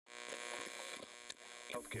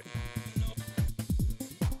Okay.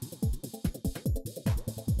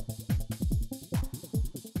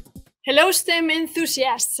 Hello STEM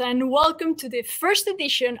enthusiasts and welcome to the first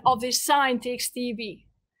edition of the Scientix TV.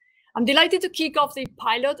 I'm delighted to kick off the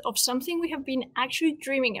pilot of something we have been actually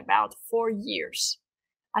dreaming about for years,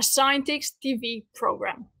 a Scientix TV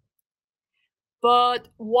program. But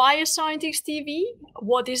why a Scientix TV?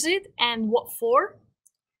 What is it and what for?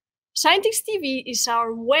 Scientix TV is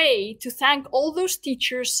our way to thank all those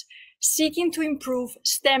teachers seeking to improve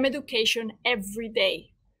STEM education every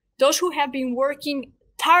day. Those who have been working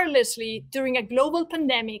tirelessly during a global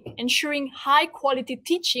pandemic, ensuring high-quality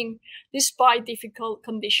teaching despite difficult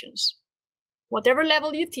conditions. Whatever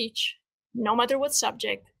level you teach, no matter what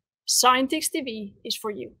subject, Scientix TV is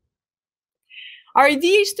for you. Our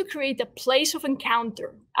idea is to create a place of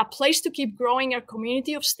encounter, a place to keep growing our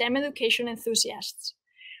community of STEM education enthusiasts,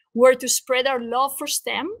 where to spread our love for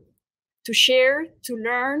STEM, to share, to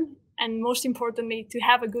learn, and most importantly, to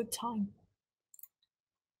have a good time.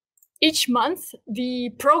 Each month, the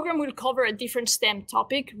program will cover a different STEM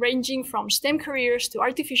topic, ranging from STEM careers to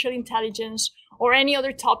artificial intelligence or any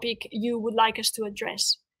other topic you would like us to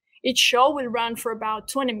address. Each show will run for about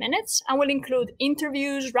 20 minutes and will include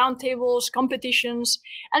interviews, roundtables, competitions,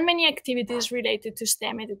 and many activities related to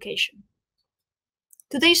STEM education.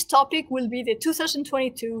 Today's topic will be the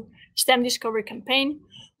 2022 STEM Discovery Campaign,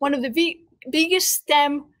 one of the biggest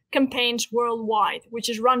STEM campaigns worldwide, which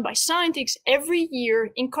is run by Scientix every year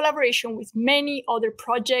in collaboration with many other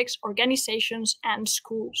projects, organizations, and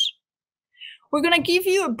schools. We're going to give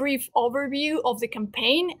you a brief overview of the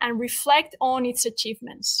campaign and reflect on its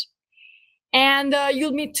achievements. And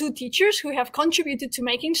you'll meet two teachers who have contributed to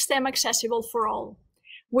making STEM accessible for all,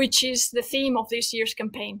 which is the theme of this year's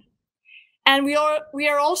campaign. And we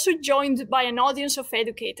are also joined by an audience of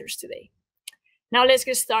educators today. Now let's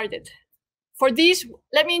get started. For this,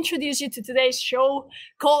 let me introduce you to today's show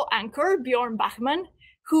co-anchor, Bjorn Bachmann,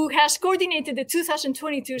 who has coordinated the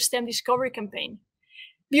 2022 STEM Discovery Campaign.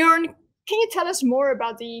 Bjorn, can you tell us more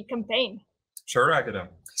about the campaign? Sure, Agata.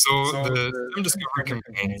 So the STEM Discovery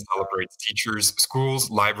Campaign celebrates teachers, schools,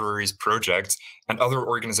 libraries, projects, and other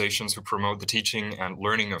organizations who promote the teaching and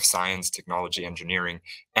learning of science, technology, engineering,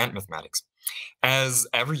 and mathematics. As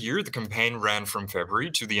every year, the campaign ran from February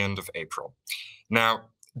to the end of April. Now,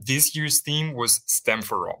 this year's theme was STEM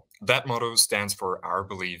for All. That motto stands for our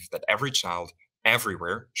belief that every child,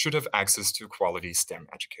 everywhere, should have access to quality STEM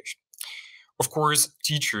education. Of course,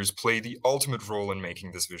 teachers play the ultimate role in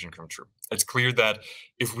making this vision come true. It's clear that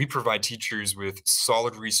if we provide teachers with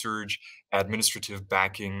solid research, administrative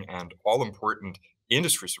backing, and all-important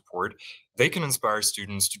industry support, they can inspire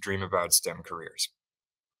students to dream about STEM careers.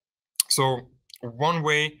 So, one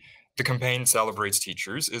way the campaign celebrates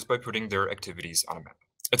teachers is by putting their activities on a map.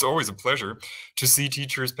 It's always a pleasure to see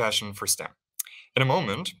teachers' passion for STEM. In a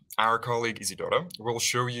moment, our colleague Isidora will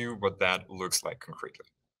show you what that looks like concretely.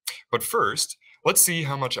 But first, let's see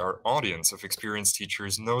how much our audience of experienced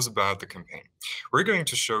teachers knows about the campaign. We're going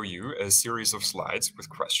to show you a series of slides with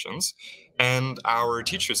questions, and our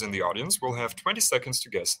teachers in the audience will have 20 seconds to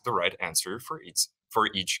guess the right answer for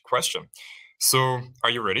each question. So, are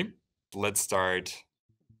you ready? Let's start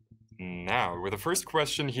now, with the first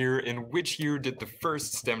question here: in which year did the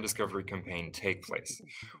first STEM Discovery Campaign take place?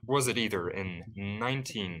 Was it either in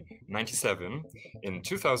 1997, in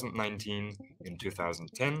 2019, in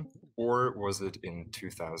 2010, or was it in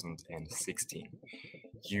 2016?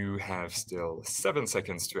 You have still 7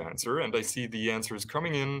 seconds to answer, and I see the answers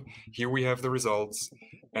coming in. Here we have the results,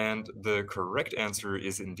 and the correct answer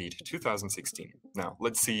is indeed 2016. Now,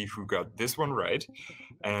 let's see who got this one right,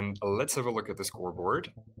 and let's have a look at the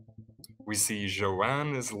scoreboard. We see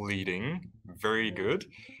Joanne is leading, very good.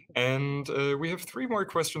 And we have 3 more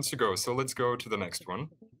questions to go, so let's go to the next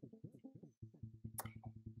one.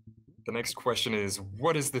 The next question is,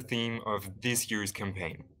 what is the theme of this year's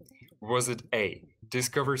campaign? Was it A,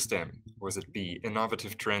 Discover STEM? Was it B,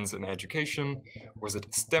 Innovative Trends in Education? Was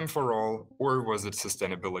it STEM for All? Or was it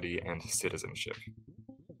Sustainability and Citizenship?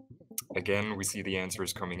 Again, we see the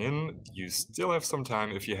answers coming in. You still have some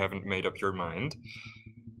time if you haven't made up your mind.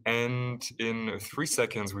 And in 3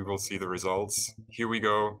 seconds, we will see the results. Here we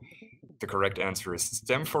go. The correct answer is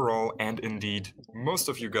STEM for All, and indeed, most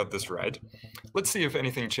of you got this right. Let's see if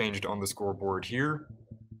anything changed on the scoreboard here.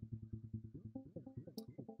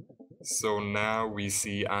 So now we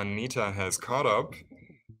see Anita has caught up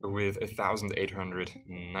with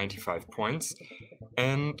 1,895 points.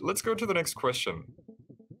 And let's go to the next question.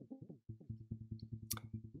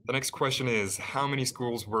 The next question is, how many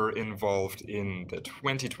schools were involved in the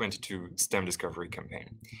 2022 STEM Discovery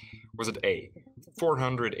Campaign? Was it A,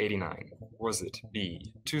 489, Was it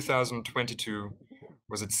B, 2022?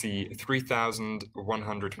 Was it C,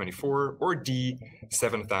 3,124? Or D,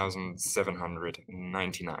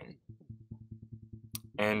 7,799?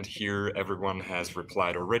 And here everyone has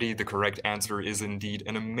replied already. The correct answer is indeed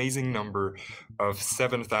an amazing number of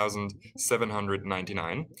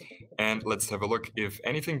 7,799. And let's have a look if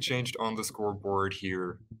anything changed on the scoreboard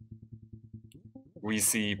here. We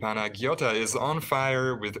see Panagiota is on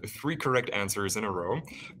fire with 3 correct answers in a row,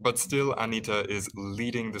 but still Anita is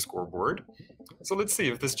leading the scoreboard. So let's see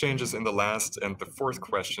if this changes in the last and the 4th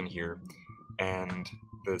question here. And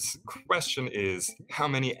this question is, how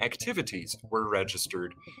many activities were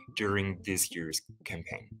registered during this year's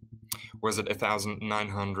campaign? Was it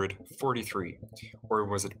 1,943? Or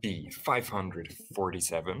was it B,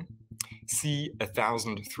 547? C,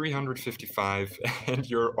 1,355, and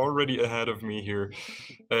you're already ahead of me here.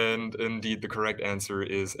 And indeed, the correct answer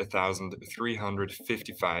is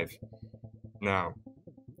 1,355. Now,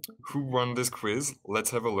 who won this quiz?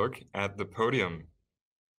 Let's have a look at the podium.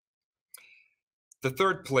 The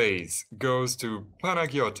 3rd place goes to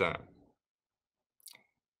Panagiota.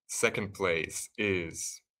 2nd place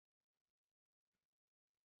is...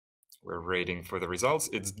 We're waiting for the results.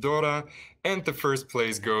 It's Dora. And the 1st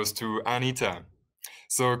place goes to Anita.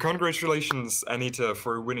 So congratulations, Anita,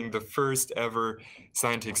 for winning the first ever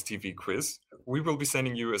Scientix TV quiz. We will be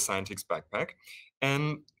sending you a Scientix backpack.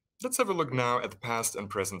 And let's have a look now at the past and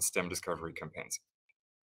present STEM discovery campaigns.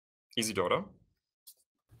 Isidora.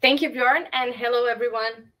 Thank you, Bjorn, and hello,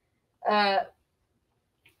 everyone. I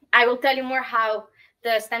will tell you more how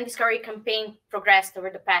the STEM Discovery campaign progressed over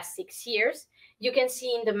the past 6 years. You can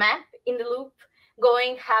see in the map, in the loop,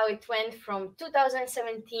 going how it went from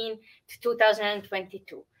 2017 to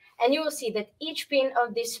 2022. And you will see that each pin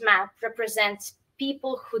of this map represents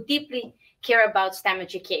people who deeply care about STEM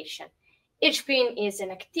education. Each pin is an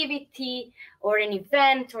activity or an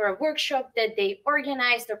event or a workshop that they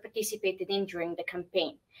organized or participated in during the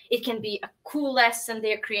campaign. It can be a cool lesson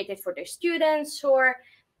they created for their students, or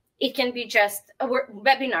it can be just a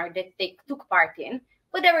webinar that they took part in.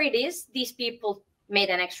 Whatever it is, these people made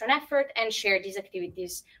an extra effort and shared these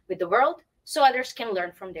activities with the world so others can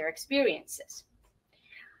learn from their experiences.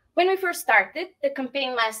 When we first started, the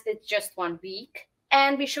campaign lasted just 1 week,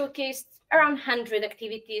 and we showcased around 100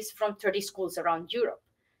 activities from 30 schools around Europe.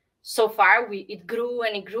 So far, it grew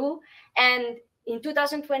and it grew, and in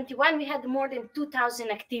 2021, we had more than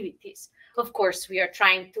 2,000 activities. Of course, we are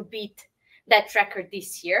trying to beat that record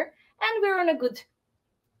this year, and we're on a good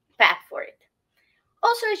path for it.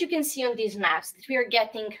 Also, as you can see on these maps, that we are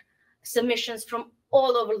getting submissions from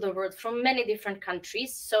all over the world, from many different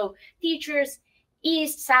countries. So teachers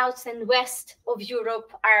east, south, and west of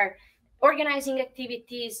Europe are organizing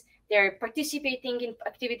activities. They're participating in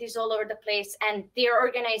activities all over the place, and they're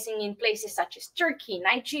organizing in places such as Turkey,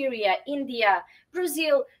 Nigeria, India,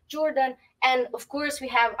 Brazil, Jordan, and of course, we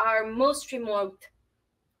have our most remote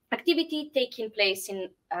activity taking place in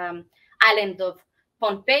island of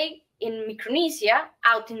Pohnpei in Micronesia,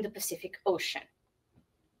 out in the Pacific Ocean.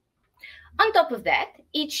 On top of that,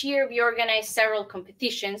 each year we organize several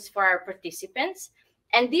competitions for our participants,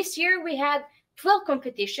 and this year we had 12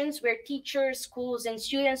 competitions where teachers, schools, and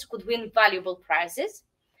students could win valuable prizes.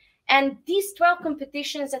 And these 12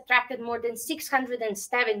 competitions attracted more than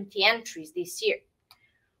 670 entries this year,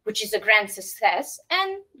 which is a grand success.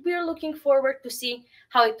 And we're looking forward to see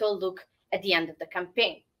how it will look at the end of the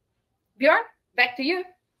campaign. Bjorn, back to you.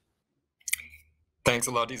 Thanks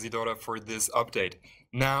a lot, Isidora, for this update.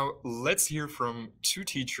 Now, let's hear from 2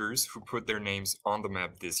 teachers who put their names on the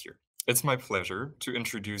map this year. It's my pleasure to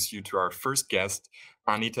introduce you to our first guest,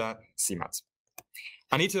 Anita Simac.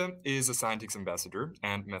 Anita is a Scientix ambassador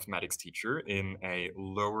and mathematics teacher in a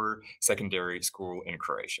lower secondary school in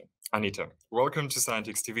Croatia. Anita, welcome to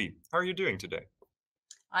Scientix TV. How are you doing today?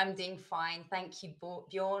 I'm doing fine. Thank you,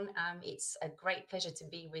 Bjorn. It's a great pleasure to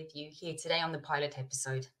be with you here today on the pilot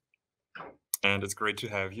episode. And it's great to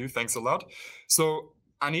have you. Thanks a lot. So,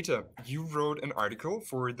 Anita, you wrote an article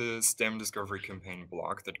for the STEM Discovery Campaign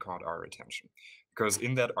blog that caught our attention. Because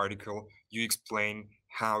in that article, you explain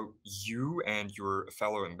how you and your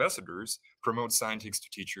fellow ambassadors promote Scientix to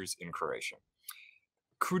teachers in Croatia.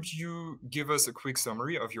 Could you give us a quick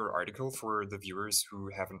summary of your article for the viewers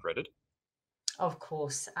who haven't read it? Of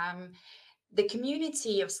course. The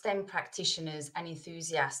community of STEM practitioners and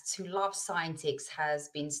enthusiasts who love Scientix has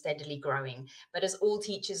been steadily growing. But as all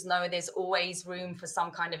teachers know, there's always room for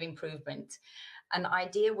some kind of improvement. An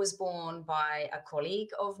idea was born by a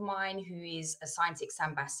colleague of mine who is a Scientix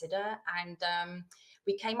ambassador. And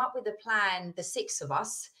we came up with a plan, the 6 of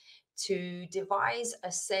us, to devise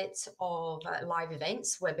a set of live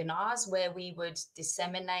events, webinars, where we would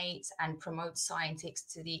disseminate and promote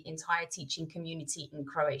Scientix to the entire teaching community in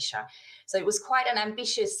Croatia. So it was quite an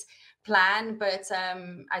ambitious plan, but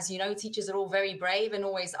as you know, teachers are all very brave and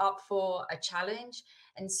always up for a challenge.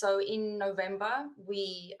 And so in November,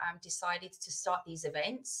 we decided to start these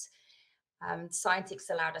events. Scientix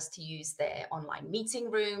allowed us to use their online meeting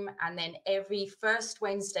room, and then every first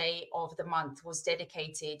Wednesday of the month was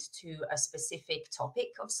dedicated to a specific topic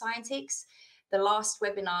of Scientix. The last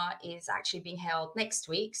webinar is actually being held next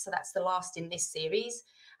week, so that's the last in this series.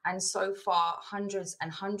 And so far, hundreds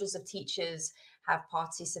and hundreds of teachers have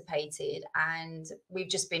participated, and we've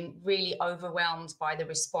just been really overwhelmed by the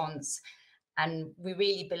response. And we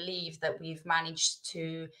really believe that we've managed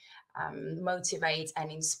to motivate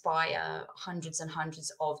and inspire hundreds and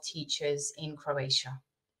hundreds of teachers in Croatia.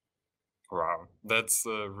 Wow, that's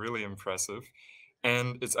really impressive.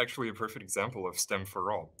 And it's actually a perfect example of STEM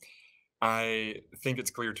for all. I think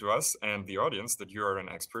it's clear to us and the audience that you are an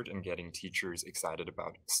expert in getting teachers excited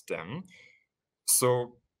about STEM.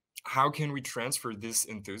 So how can we transfer this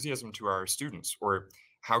enthusiasm to our students, or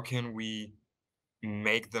how can we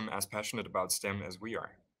make them as passionate about STEM as we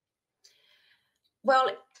are?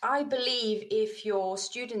 Well, I believe if your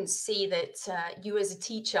students see that you as a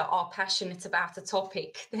teacher are passionate about a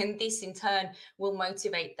topic, then this in turn will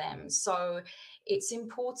motivate them. So it's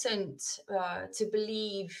important to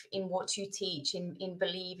believe in what you teach, in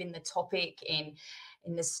believe in the topic, in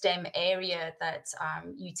the STEM area that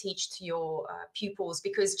you teach to your pupils,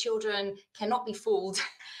 because children cannot be fooled.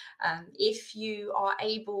 If you are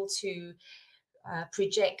able to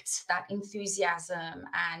project that enthusiasm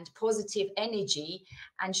and positive energy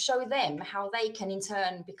and show them how they can in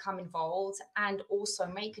turn become involved and also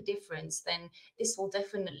make a difference, then this will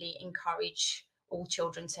definitely encourage all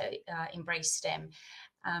children to embrace STEM.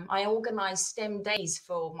 I organize STEM days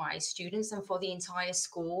for my students and for the entire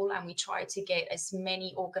school, and we try to get as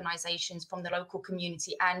many organizations from the local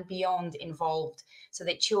community and beyond involved, so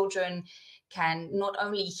that children can not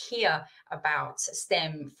only hear about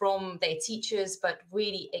STEM from their teachers, but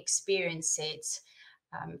really experience it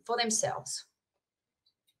for themselves.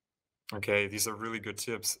 Okay, these are really good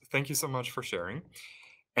tips. Thank you so much for sharing.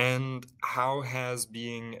 And how has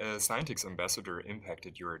being a Scientix ambassador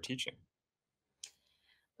impacted your teaching?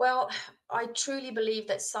 Well, I truly believe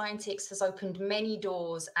that Scientix has opened many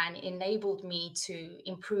doors and enabled me to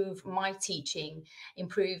improve my teaching,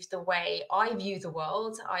 improve the way I view the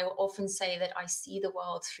world. I often say that I see the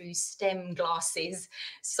world through STEM glasses.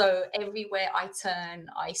 So everywhere I turn,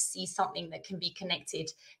 I see something that can be connected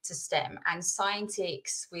to STEM. And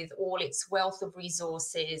Scientix, with all its wealth of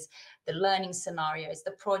resources, the learning scenarios,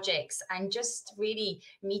 the projects, and just really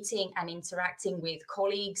meeting and interacting with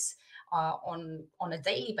colleagues on a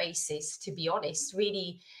daily basis, to be honest,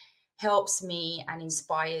 really helps me and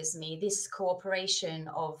inspires me. This cooperation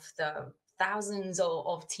of the thousands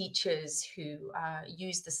of teachers who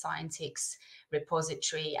use the Scientix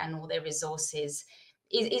repository and all their resources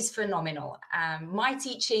is phenomenal. My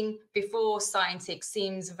teaching before Scientix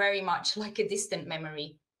seems very much like a distant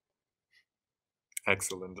memory.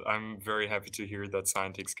 Excellent. I'm very happy to hear that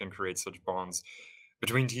Scientix can create such bonds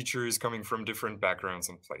between teachers coming from different backgrounds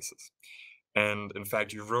and places. And in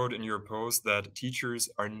fact, you wrote in your post that teachers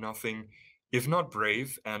are nothing if not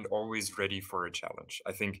brave and always ready for a challenge.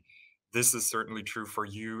 I think this is certainly true for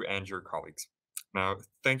you and your colleagues. Now,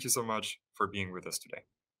 thank you so much for being with us today.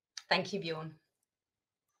 Thank you, Bjorn.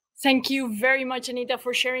 Thank you very much, Anita,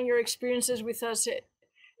 for sharing your experiences with us.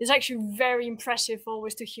 It's actually very impressive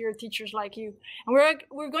always to hear teachers like you. And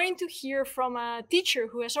we're going to hear from a teacher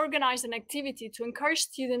who has organized an activity to encourage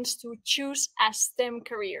students to choose a STEM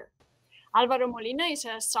career. Alvaro Molina is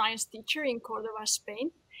a science teacher in Córdoba, Spain,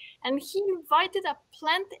 and he invited a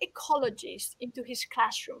plant ecologist into his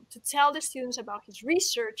classroom to tell the students about his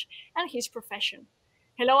research and his profession.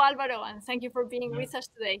 Hello, Alvaro, and thank you for being with us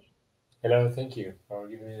today. Hello, thank you for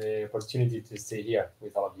giving me the opportunity to stay here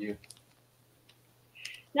with all of you.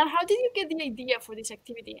 Now, how did you get the idea for this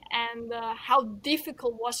activity, and how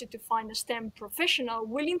difficult was it to find a STEM professional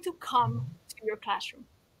willing to come to your classroom?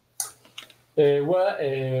 The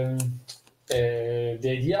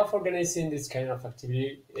idea of organizing this kind of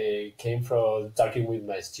activity came from talking with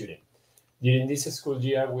my student. During this school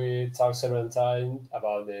year, we talked several times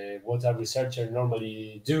about what a researcher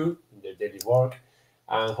normally do in their daily work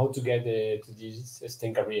and how to get to this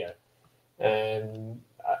STEM career. And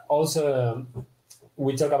also,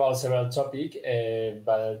 we talk about several topics,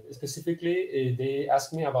 but specifically, they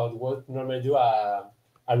asked me about what normally do a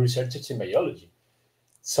researcher in biology.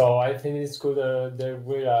 So I think it's good. There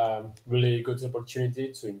will a really good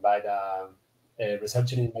opportunity to invite a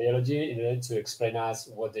researcher in biology in order to explain us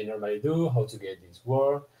what they normally do, how to get this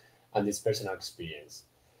work, and this personal experience.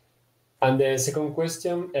 And the second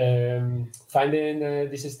question, finding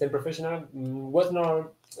this STEM professional was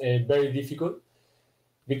not very difficult,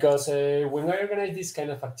 because when I organize this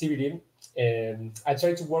kind of activity, I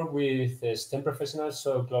try to work with STEM professionals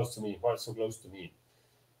so close to me, who are so close to me.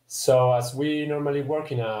 So as we normally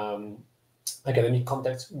work in academic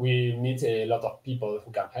context, we meet a lot of people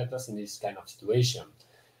who can help us in this kind of situation.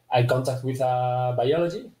 I contact with a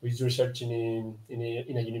biology who is researching in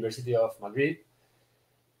a University of Madrid.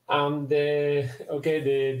 And the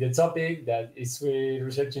topic that is we're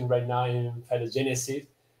researching right now in phylogenesis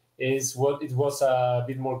is what it was a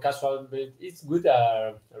bit more casual, but it's good,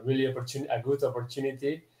 a good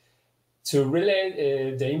opportunity to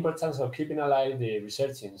relate the importance of keeping alive the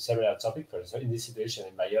research in several topics, for example, in this situation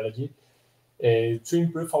in biology, to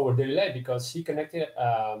improve our daily life, because he connected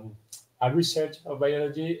a research of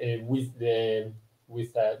biology with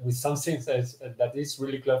some things that is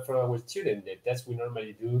really close for our students. The test we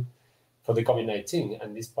normally do for the COVID-19,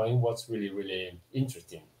 and this point was really, really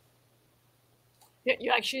interesting.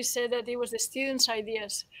 You actually said that it was the students'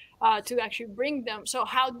 ideas to actually bring them. So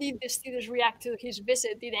how did the students react to his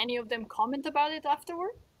visit? Did any of them comment about it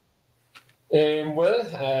afterward?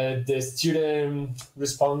 The student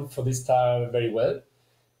respond for this time very well.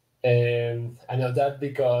 I know that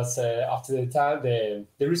because after the time, the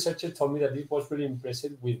researcher told me that it was really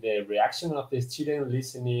impressive with the reaction of the student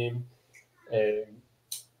listening,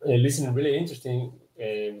 really interesting,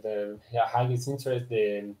 how it's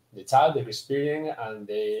interested the child, the experience, and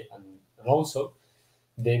also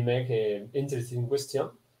they make an interesting question.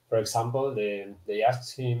 For example, they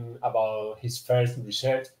asked him about his first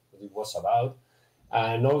research, what it was about,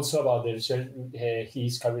 and also about the research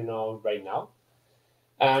he's carrying out right now.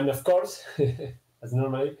 And of course, as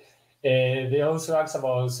normally, they also asked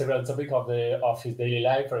about several topics of his daily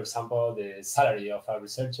life. For example, the salary of a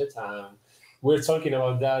researcher. And we're talking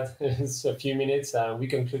about that in a few minutes, and we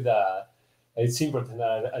conclude that it's important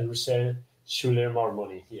that a researcher should earn more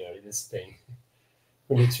money here in Spain.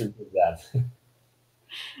 We need to do that.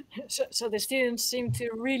 So the students seem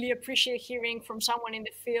to really appreciate hearing from someone in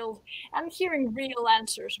the field and hearing real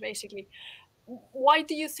answers, basically. Why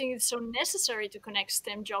do you think it's so necessary to connect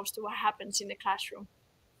STEM jobs to what happens in the classroom?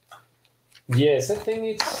 Yes, I think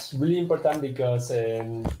it's really important because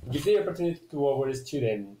give the opportunity to our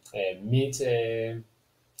students meet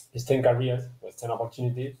STEM careers, STEM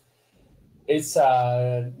opportunities. It's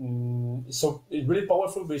really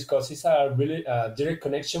powerful because it's a really direct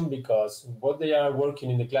connection, because what they are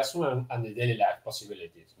working in the classroom and the daily life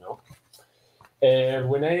possibilities.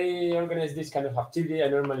 When I organize this kind of activity, I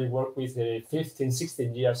normally work with a 15,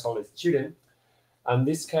 16 years old student. And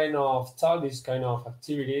this kind of talk, this kind of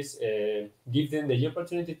activities give them the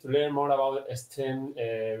opportunity to learn more about STEM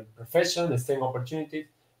profession, STEM opportunities,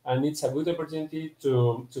 and it's a good opportunity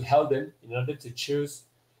to help them in order to choose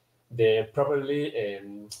the properly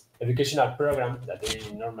educational program that they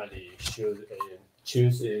normally should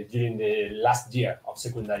choose during the last year of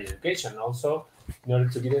secondary education. Also, in order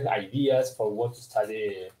to get ideas for what to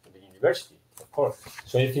study at the university, of course.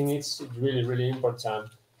 So I think it's really, really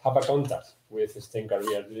important to have a contact with STEM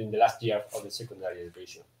career during the last year of the secondary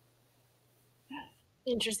education.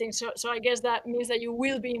 Interesting. So I guess that means that you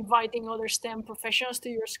will be inviting other STEM professionals to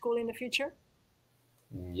your school in the future?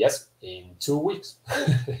 Yes, in 2 weeks.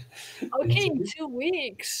 Okay, in 2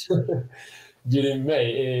 weeks. During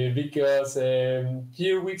May, because a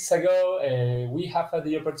few weeks ago, we have had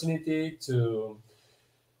the opportunity to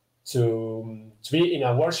be in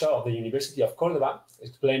a workshop of the University of Córdoba,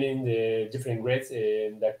 explaining the different grades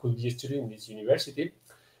that could be studied in this university.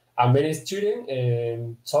 And many students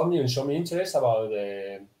told me and showed me interest about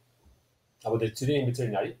the study in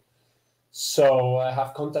veterinary. So I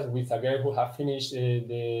have contact with a girl who have finished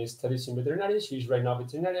the studies in veterinary. She's right now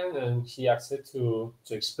veterinarian, and she asked to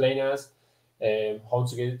explain us how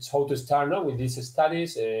to start now with these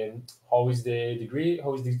studies, how is the degree,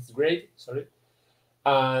 how is this grade,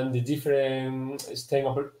 and the different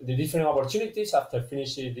opportunities after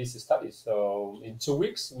finishing these studies. So in 2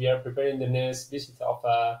 weeks, we are preparing the next visit of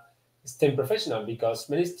a STEM professional, because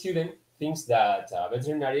many students think that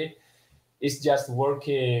veterinary is just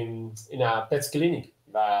working in a pet clinic,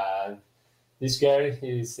 but this girl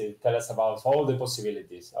is tell us about all the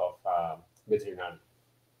possibilities of veterinary.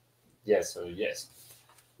 Yes, so yes,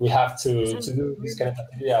 we have to do this kind of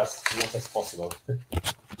activity as much as possible.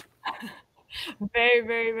 Very,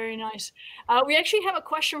 very, very nice. We actually have a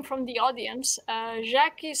question from the audience.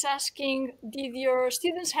 Jacques is asking, did your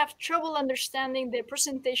students have trouble understanding the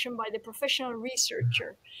presentation by the professional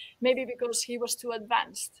researcher? Maybe because he was too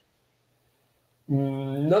advanced.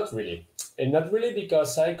 Not really. And not really,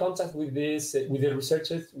 because I contact with with the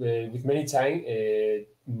researchers with many time,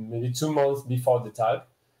 maybe 2 months before the talk.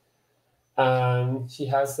 And he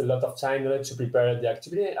has a lot of time to prepare the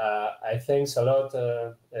activity. I thanks a lot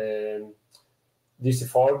this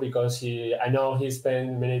effort, because I know he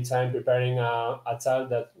spent many time preparing a talk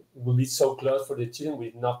that will be so close for the student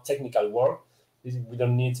with not technical work. We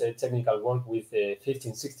don't need technical work with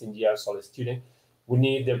 15, 16 years old student. We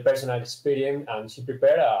need the personal experience, and he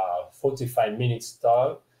prepared a 45 minutes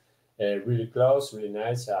talk, really close, really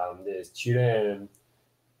nice. The student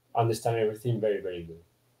understand everything very, very good.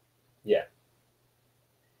 Yeah.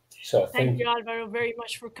 So thank you, Alvaro, very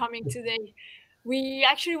much for coming today. We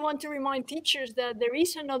actually want to remind teachers that there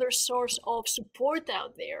is another source of support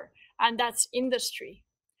out there, and that's industry.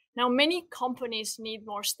 Now, many companies need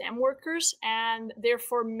more STEM workers, and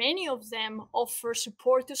therefore many of them offer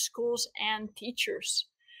support to schools and teachers.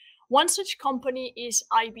 One such company is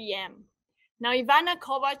IBM. Now, Ivana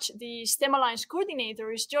Kovac, the STEM Alliance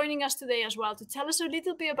coordinator, is joining us today as well to tell us a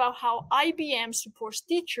little bit about how IBM supports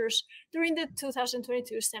teachers during the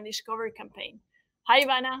 2022 STEM Discovery campaign. Hi,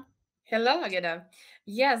 Ivana. Hello, Ageda.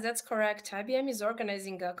 Yes, that's correct. IBM is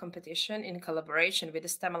organizing a competition in collaboration with the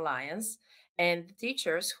STEM Alliance, and the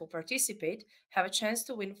teachers who participate have a chance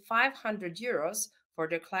to win 500 euros for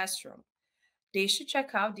their classroom. They should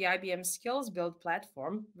check out the IBM Skills Build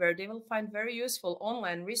platform, where they will find very useful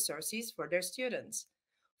online resources for their students.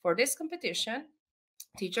 For this competition,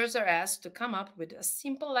 teachers are asked to come up with a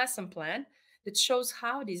simple lesson plan that shows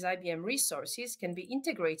how these IBM resources can be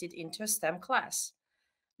integrated into a STEM class.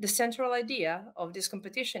 The central idea of this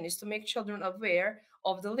competition is to make children aware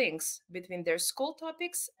of the links between their school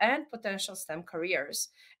topics and potential STEM careers,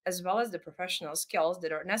 as well as the professional skills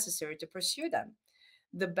that are necessary to pursue them.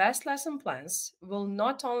 The best lesson plans will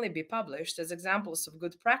not only be published as examples of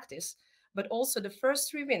good practice, but also the first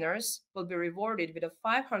 3 winners will be rewarded with a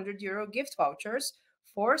 500 euro gift vouchers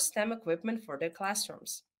for STEM equipment for their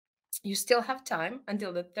classrooms. You still have time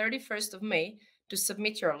until the 31st of May to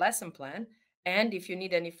submit your lesson plan, and if you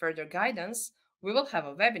need any further guidance, we will have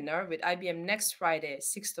a webinar with IBM next Friday,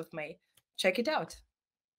 6th of May. Check it out.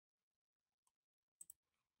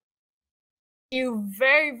 Thank you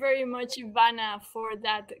very, very much, Ivana, for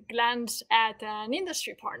that glance at an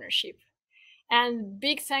industry partnership. And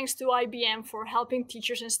big thanks to IBM for helping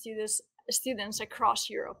teachers and students across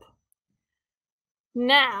Europe.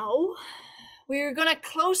 Now, we're going to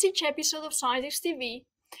close each episode of Scientix TV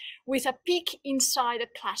with a peek inside a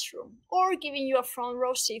classroom, or giving you a front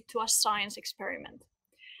row seat to a science experiment.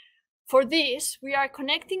 For this, we are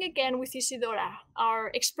connecting again with Isidora, our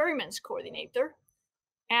experiments coordinator.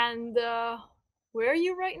 And where are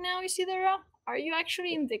you right now, Isidora? Are you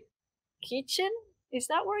actually in the kitchen? Is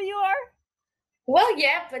that where you are? Well,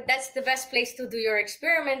 yeah, but that's the best place to do your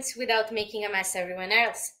experiments without making a mess everyone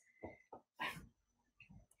else.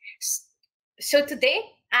 So today,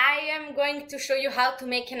 I am going to show you how to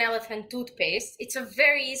make an elephant toothpaste. It's a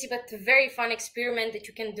very easy but very fun experiment that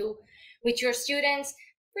you can do with your students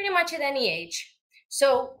pretty much at any age.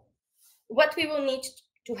 So what we will need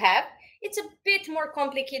to have, it's a bit more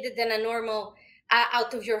complicated than a normal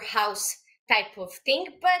out of your house type of thing,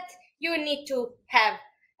 but you need to have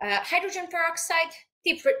hydrogen peroxide,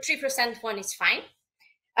 3% one is fine,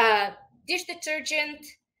 dish detergent,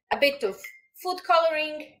 a bit of food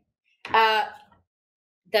coloring,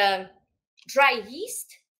 the dry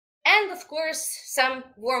yeast, and of course some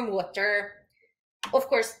warm water, of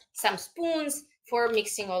course some spoons for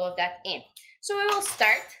mixing all of that in. So we will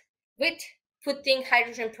start with putting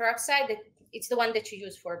hydrogen peroxide. It's the one that you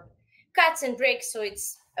use for cuts and breaks, so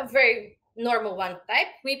it's a very normal one type.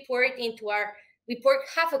 We pour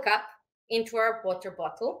half a cup into our water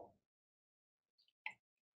bottle.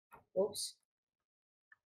 Oops.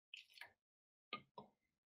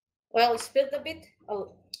 Well, it spilled a bit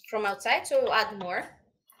from outside, so we'll add more.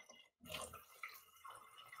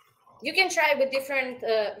 You can try with different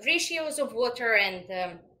ratios of water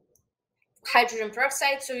and hydrogen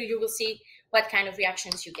peroxide, so you will see what kind of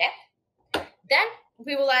reactions you get. Then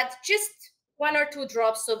we will add just 1 or 2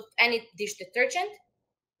 drops of any dish detergent.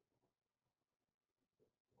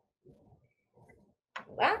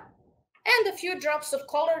 And a few drops of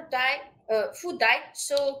colored dye, food dye,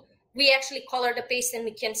 so we actually color the paste and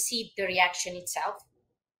we can see the reaction itself.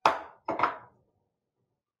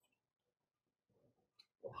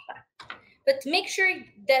 But make sure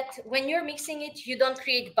that when you're mixing it, you don't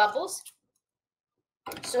create bubbles.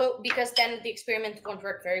 So, because then the experiment won't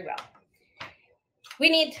work very well. We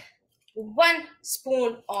need 1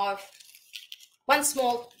 small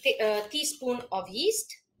teaspoon of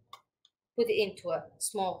yeast. Put it into a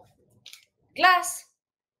small glass.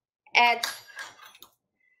 Add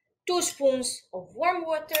 2 spoons of warm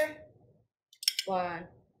water. 1,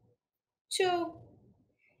 2.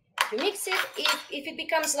 You mix it. If it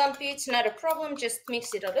becomes lumpy, it's not a problem. Just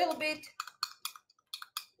mix it a little bit.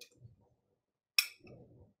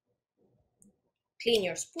 Clean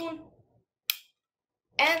your spoon.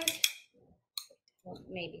 And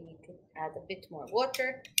maybe need to add a bit more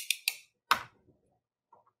water.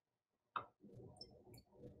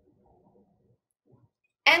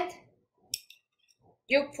 And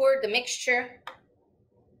you pour the mixture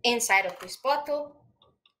inside of this bottle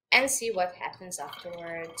and see what happens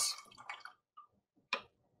afterwards.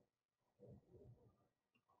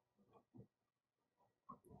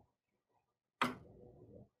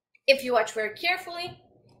 If you watch very carefully,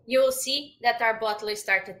 you will see that our bottle is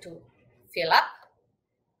started to fill up.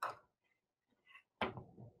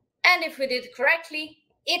 And if we did it correctly,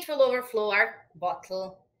 it will overflow our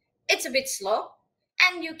bottle. It's a bit slow,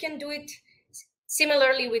 and you can do it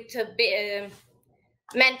similarly with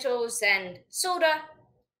Mentos and soda,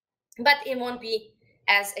 but it won't be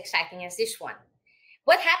as exciting as this one.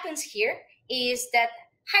 What happens here is that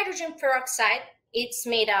hydrogen peroxide, it's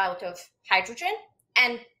made out of hydrogen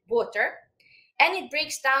and water, and it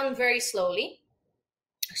breaks down very slowly.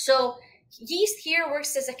 So yeast here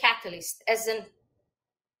works as a catalyst, as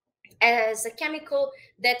a chemical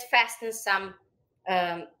that fastens some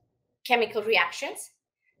chemical reactions.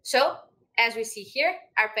 So as we see here,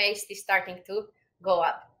 our paste is starting to go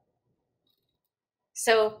up.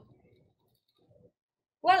 So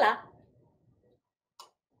voila.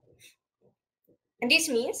 And this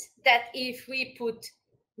means that if we put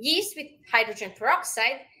yeast with hydrogen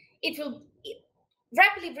peroxide, it will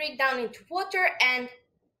rapidly break down into water, and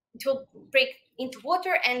it will break into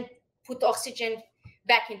water and put oxygen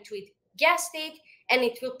back into its gas state, and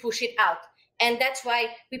it will push it out. And that's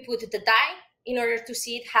why we put the dye, in order to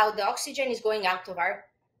see it, how the oxygen is going out of our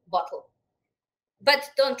bottle.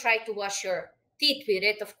 But don't try to wash your teeth with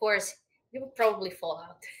it. Of course, you will probably fall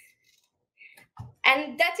out.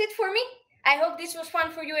 And that's it for me. I hope this was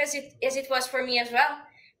fun for you as it was for me as well.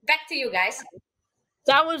 Back to you guys.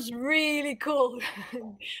 That was really cool.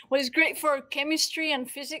 Well, it's great for chemistry and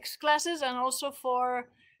physics classes, and also for,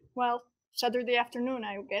 well, Saturday afternoon,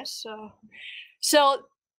 I guess. So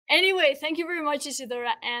anyway, thank you very much,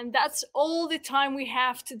 Isidora. And that's all the time we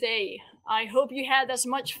have today. I hope you had as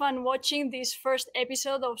much fun watching this first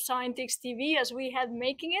episode of Scientix TV as we had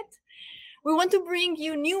making it. We want to bring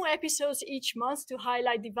you new episodes each month to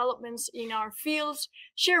highlight developments in our fields,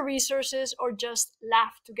 share resources, or just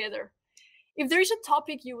laugh together. If there is a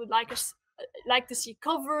topic you would like to see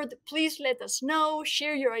covered, please let us know.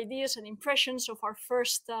 Share your ideas and impressions of our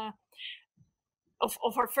first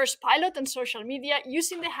pilot on social media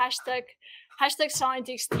using the hashtag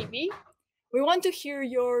Scientix TV. We want to hear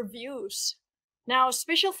your views. Now,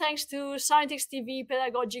 special thanks to Scientix TV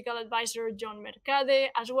pedagogical advisor John Mercade,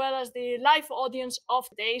 as well as the live audience of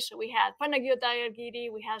today. So we had Panagiota Argiri,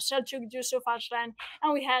 we had Selçuk Yusuf Arslan,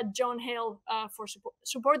 and we had John Hale for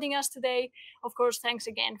supporting us today. Of course, thanks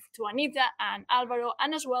again to Anita and Alvaro,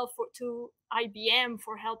 and as well to IBM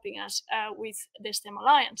for helping us with the STEM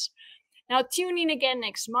Alliance. Now, tune in again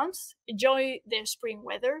next month. Enjoy the spring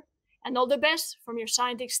weather, and all the best from your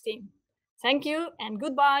Scientix team. Thank you and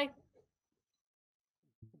goodbye.